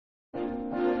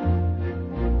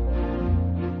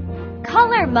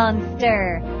color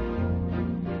monster.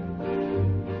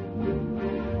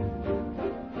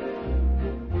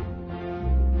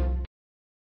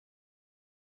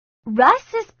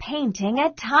 Russ is painting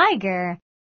a tiger.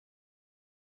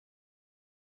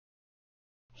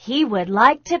 He would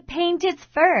like to paint its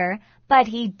fur, but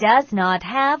he does not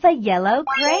have a yellow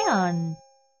crayon.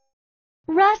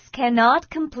 Russ cannot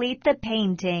complete the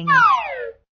painting.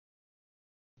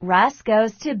 Russ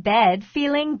goes to bed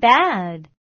feeling bad.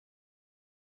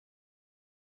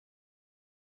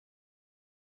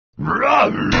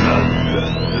 What's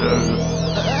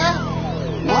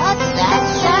that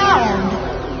sound?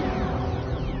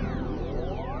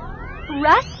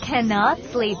 Russ cannot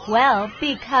sleep well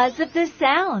because of the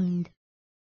sound.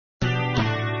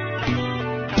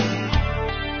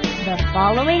 The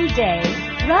following day,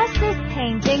 Russ is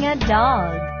painting a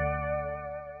dog.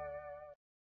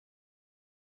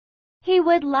 He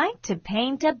would like to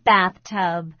paint a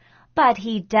bathtub, but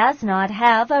he does not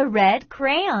have a red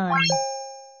crayon.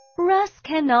 Russ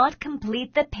cannot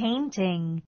complete the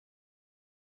painting.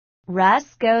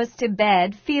 Russ goes to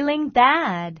bed feeling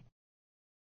bad.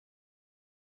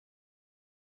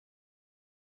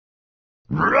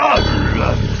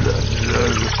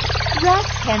 Russ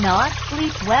cannot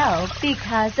sleep well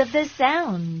because of the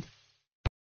sound.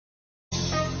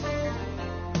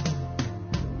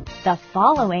 The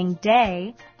following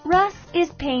day, Russ is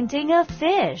painting a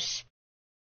fish.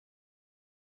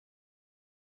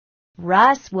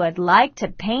 Russ would like to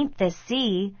paint the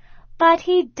sea, but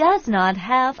he does not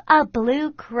have a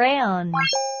blue crayon.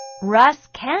 Russ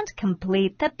can't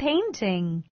complete the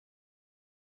painting.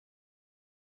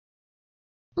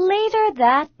 Later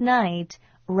that night,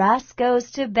 Russ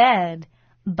goes to bed,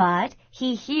 but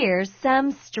he hears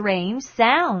some strange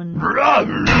sound.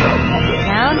 The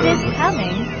sound is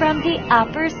coming from the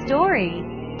upper story.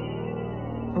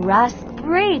 Russ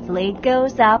bravely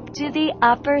goes up to the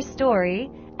upper story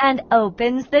and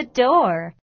opens the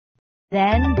door.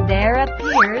 Then there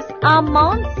appears a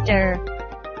monster.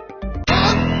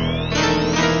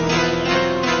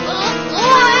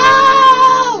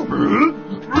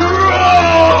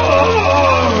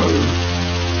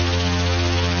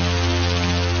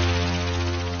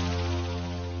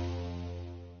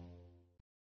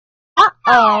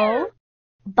 Uh-oh!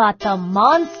 But the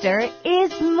monster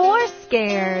is more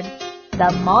scared.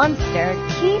 The monster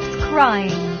keeps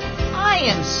crying. I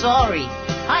am sorry.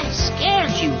 I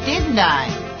scared you, didn't I?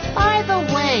 By the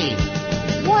way,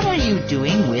 what are you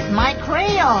doing with my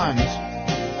crayons?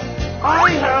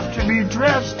 I have to be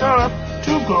dressed up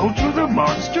to go to the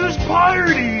monster's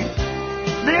party.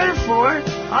 Therefore,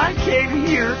 I came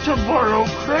here to borrow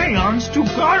crayons to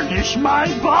garnish my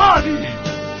body.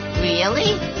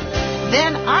 Really?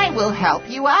 Then I will help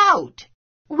you out.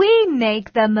 We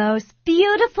make the most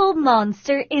beautiful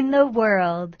monster in the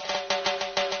world.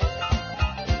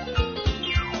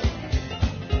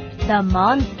 The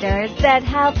monsters that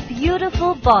have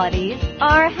beautiful bodies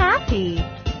are happy.